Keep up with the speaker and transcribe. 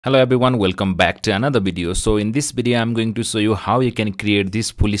Hello everyone, welcome back to another video. So in this video I'm going to show you how you can create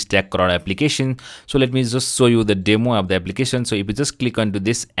this fully stack CRUD application. So let me just show you the demo of the application. So if you just click onto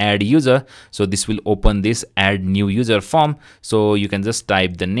this add user, so this will open this add new user form. So you can just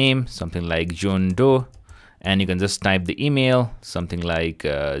type the name, something like John Doe, and you can just type the email, something like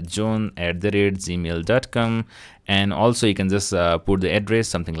john@gmail.com, and also you can just put the address,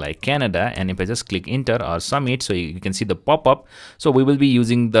 something like Canada. And if I just click enter or submit, so you can see the pop-up. So we will be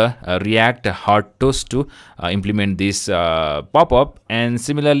using the React hard toast to implement this pop-up. And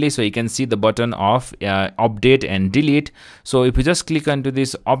similarly, so you can see the button of update and delete. So if you just click onto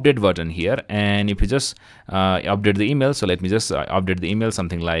this update button here, and if you just update the email, so let me just update the email,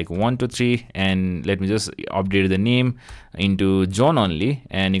 something like 123, and let me just update the name into John only,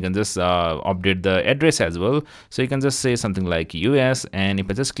 and you can just update the address as well. So you can just say something like US, and if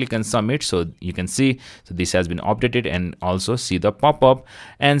I just click and submit, so you can see, so this has been updated and also see the pop-up.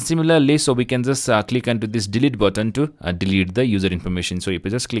 And similarly, so we can just click onto this delete button to delete the user information. So if I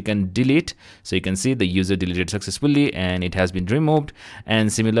just click and delete, so you can see the user deleted successfully and it has been removed.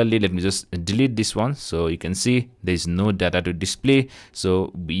 And similarly, let me just delete this one, so you can see there is no data to display,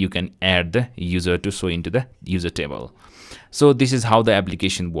 so you can add the user to show into the user table. So this is how the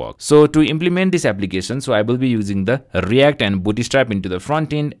application works. So to implement this application, so I will be using the React and Bootstrap into the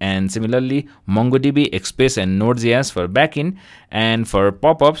front end, and similarly MongoDB, Express and Node.js for backend. And for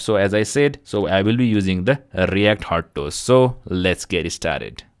pop-up, so as I said, so I will be using the React hard toast. So let's get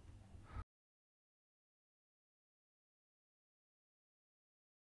started.